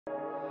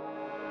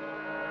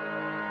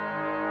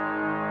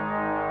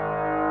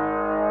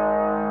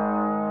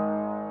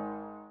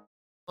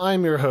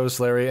I'm your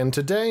host, Larry, and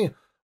today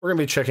we're going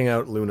to be checking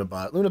out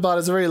LunaBot. LunaBot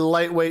is a very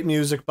lightweight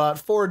music bot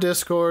for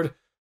Discord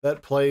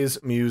that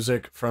plays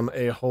music from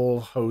a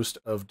whole host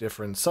of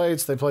different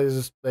sites. They play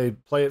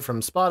it from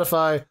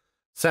Spotify,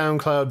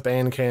 Soundcloud,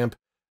 Bandcamp,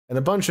 and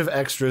a bunch of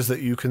extras that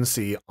you can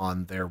see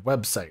on their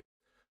website.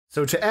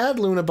 So to add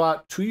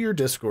LunaBot to your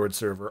Discord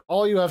server,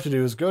 all you have to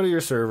do is go to your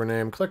server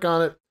name, click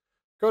on it,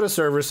 go to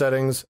server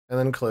settings, and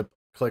then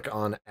click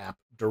on app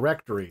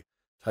directory.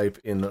 Type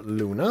in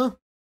Luna,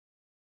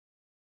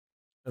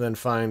 and then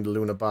find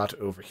LunaBot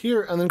over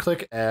here, and then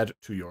click add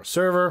to your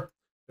server.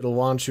 It'll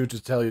want you to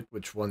tell you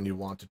which one you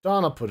want it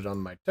on. I'll put it on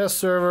my test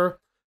server.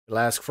 It'll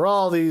ask for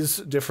all these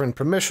different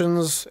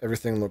permissions.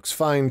 Everything looks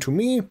fine to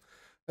me. And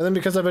then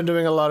because I've been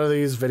doing a lot of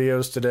these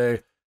videos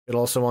today, it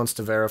also wants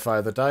to verify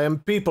that I am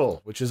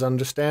people, which is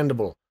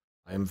understandable.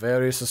 I am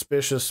very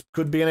suspicious.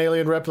 Could be an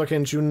alien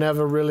replicant, you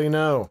never really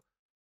know.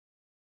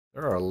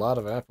 There are a lot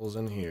of apples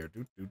in here.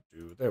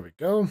 There we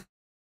go.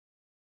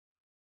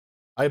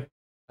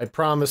 I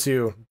promise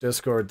you,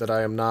 Discord, that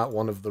I am not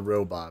one of the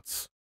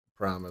robots.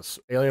 Promise.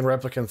 Alien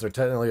replicants are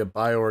technically a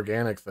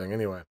bioorganic thing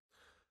anyway.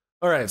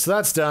 Alright, so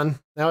that's done.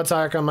 Now it's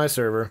back on my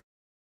server.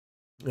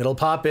 It'll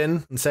pop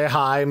in and say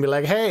hi and be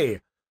like,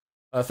 hey,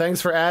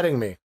 thanks for adding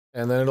me.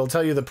 And then it'll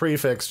tell you the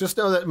prefix. Just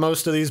know that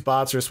most of these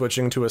bots are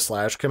switching to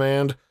a /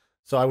 command,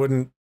 so I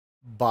wouldn't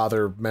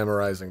bother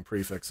memorizing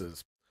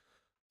prefixes.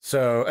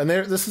 So, and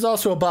this is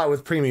also a bot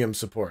with premium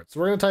support. So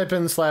we're going to type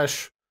in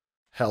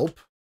 /help.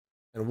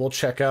 And we'll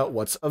check out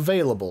what's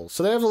available.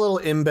 So they have a little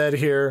embed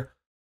here.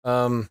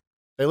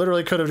 They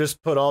literally could have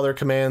just put all their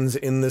commands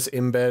in this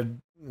embed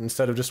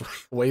instead of just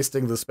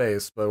wasting the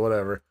space, but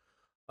whatever.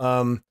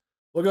 We'll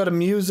go to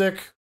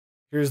music.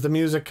 Here's the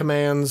music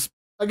commands.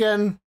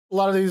 Again, a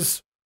lot of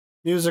these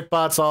music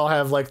bots all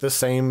have like the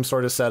same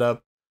sort of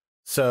setup,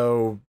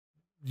 so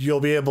you'll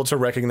be able to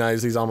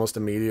recognize these almost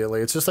immediately.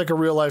 It's just like a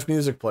real-life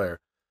music player.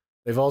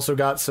 They've also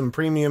got some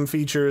premium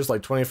features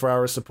like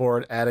 24-hour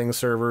support, adding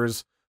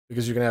servers,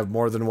 because you can have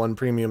more than one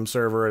premium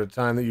server at a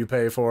time that you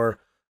pay for.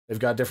 They've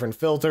got different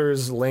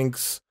filters,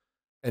 links,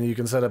 and you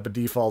can set up a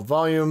default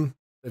volume.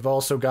 They've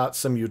also got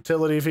some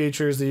utility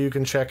features that you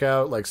can check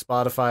out, like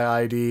Spotify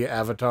ID,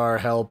 avatar,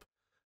 help,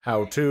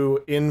 how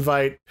to,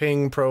 invite,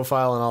 ping,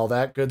 profile, and all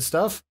that good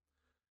stuff.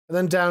 And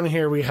then down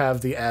here we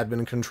have the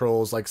admin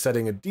controls, like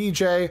setting a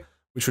DJ,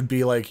 which would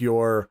be like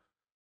your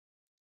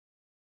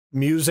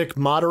music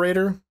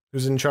moderator,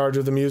 who's in charge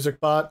of the music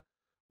bot,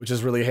 which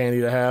is really handy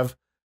to have.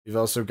 You've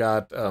also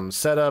got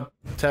setup,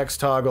 text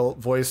toggle,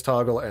 voice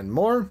toggle, and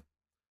more.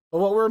 But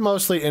what we're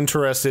mostly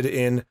interested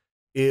in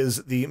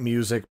is the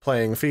music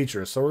playing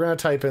feature. So we're going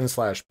to type in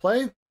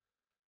 /play,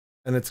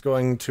 and it's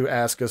going to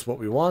ask us what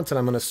we want, and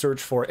I'm going to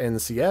search for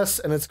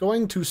NCS, and it's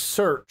going to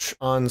search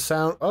on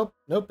sound. Oh,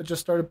 nope, it just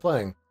started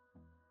playing.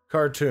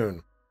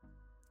 Cartoon.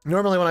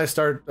 Normally when I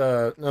start,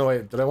 no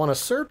wait, did I want to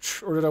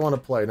search or did I want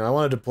to play? No, I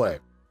wanted to play.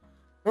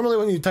 Normally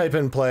when you type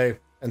in play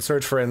and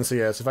search for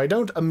NCS, if I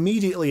don't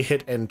immediately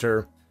hit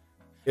enter,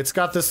 it's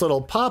got this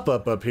little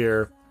pop-up up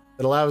here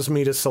that allows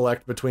me to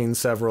select between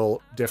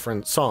several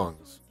different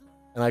songs.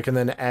 And I can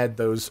then add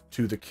those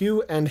to the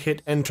queue and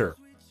hit enter.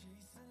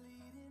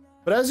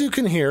 But as you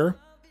can hear,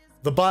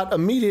 the bot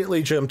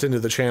immediately jumped into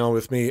the channel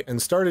with me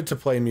and started to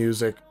play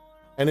music.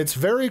 And it's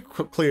very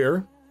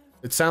clear.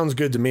 It sounds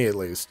good to me, at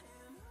least.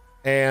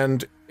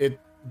 And it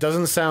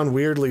doesn't sound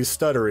weirdly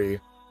stuttery.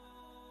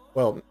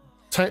 Well,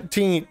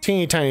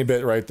 teeny tiny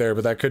bit right there,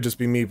 but that could just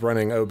be me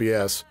running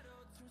OBS.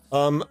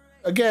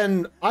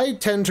 Again, I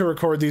tend to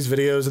record these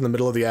videos in the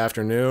middle of the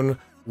afternoon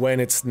when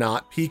it's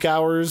not peak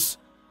hours,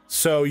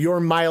 so your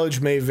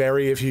mileage may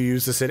vary if you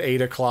use this at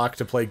 8 o'clock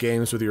to play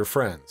games with your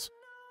friends.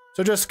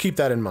 So just keep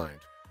that in mind.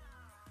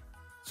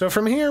 So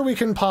from here we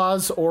can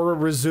pause or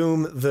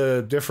resume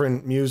the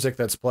different music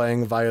that's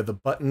playing via the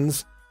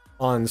buttons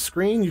on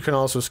screen. You can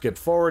also skip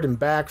forward and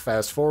back,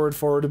 fast forward,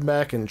 forward and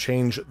back, and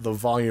change the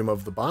volume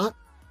of the bot,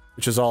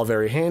 which is all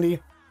very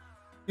handy.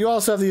 You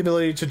also have the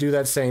ability to do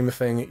that same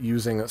thing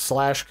using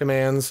 /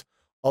 commands,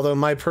 although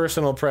my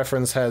personal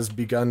preference has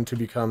begun to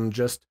become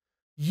just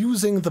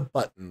using the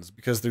buttons,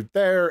 because they're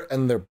there,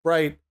 and they're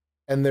bright,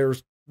 and they're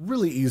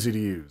really easy to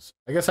use.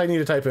 I guess I need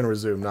to type in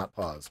resume, not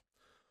pause.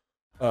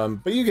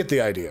 But you get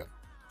the idea.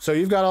 So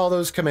you've got all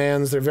those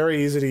commands, they're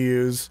very easy to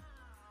use,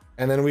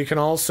 and then we can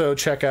also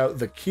check out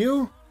the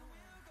queue.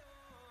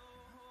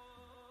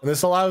 And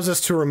this allows us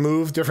to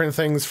remove different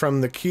things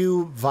from the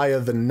queue via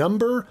the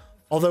number,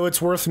 although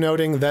it's worth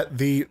noting that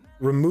the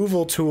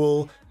removal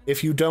tool,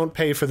 if you don't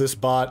pay for this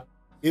bot,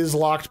 is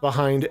locked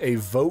behind a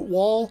vote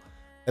wall,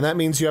 and that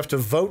means you have to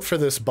vote for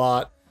this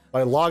bot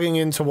by logging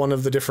into one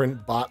of the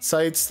different bot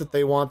sites that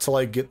they want to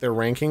like get their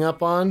ranking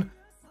up on,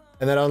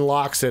 and that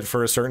unlocks it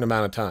for a certain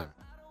amount of time.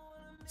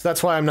 So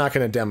that's why I'm not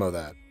going to demo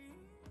that.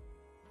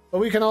 But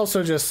we can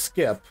also just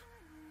skip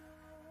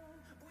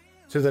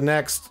to the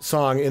next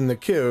song in the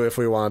queue if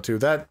we want to.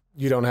 That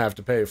you don't have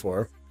to pay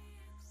for.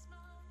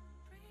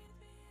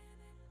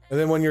 And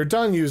then when you're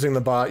done using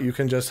the bot, you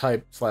can just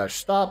type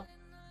 /stop,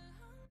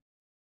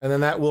 and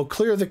then that will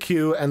clear the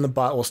queue and the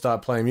bot will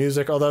stop playing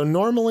music. Although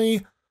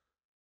normally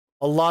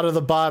a lot of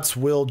the bots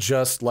will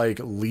just like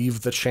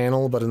leave the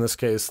channel, but in this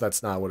case,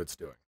 that's not what it's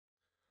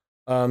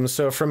doing.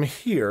 So from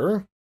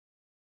here,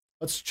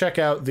 let's check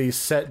out the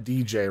set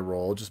DJ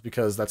role, just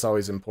because that's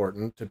always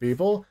important to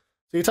people.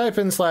 So you type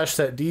in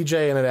 /set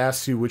DJ and it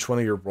asks you which one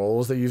of your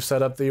roles that you've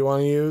set up that you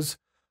want to use.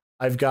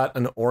 I've got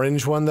an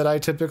orange one that I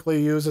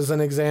typically use as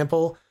an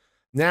example.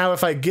 Now,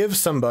 if I give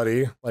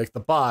somebody, like the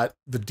bot,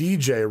 the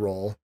DJ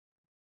role,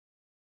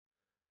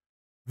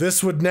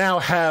 this would now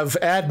have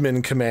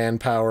admin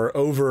command power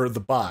over the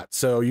bot.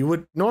 So you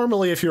would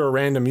normally, if you're a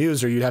random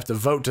user, you'd have to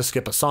vote to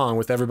skip a song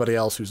with everybody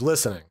else who's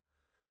listening,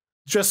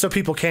 just so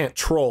people can't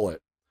troll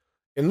it.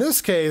 In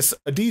this case,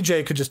 a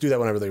DJ could just do that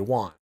whenever they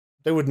want.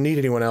 They wouldn't need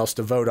anyone else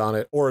to vote on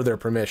it or their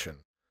permission.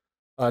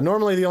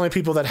 Normally, the only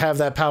people that have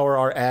that power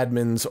are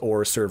admins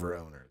or server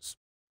owners.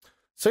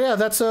 So yeah,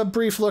 that's a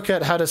brief look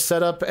at how to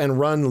set up and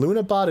run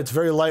LunaBot. It's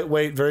very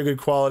lightweight, very good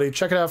quality.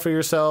 Check it out for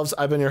yourselves.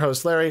 I've been your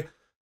host, Larry.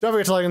 Don't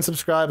forget to like and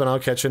subscribe, and I'll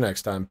catch you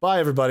next time. Bye,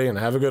 everybody, and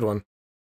have a good one.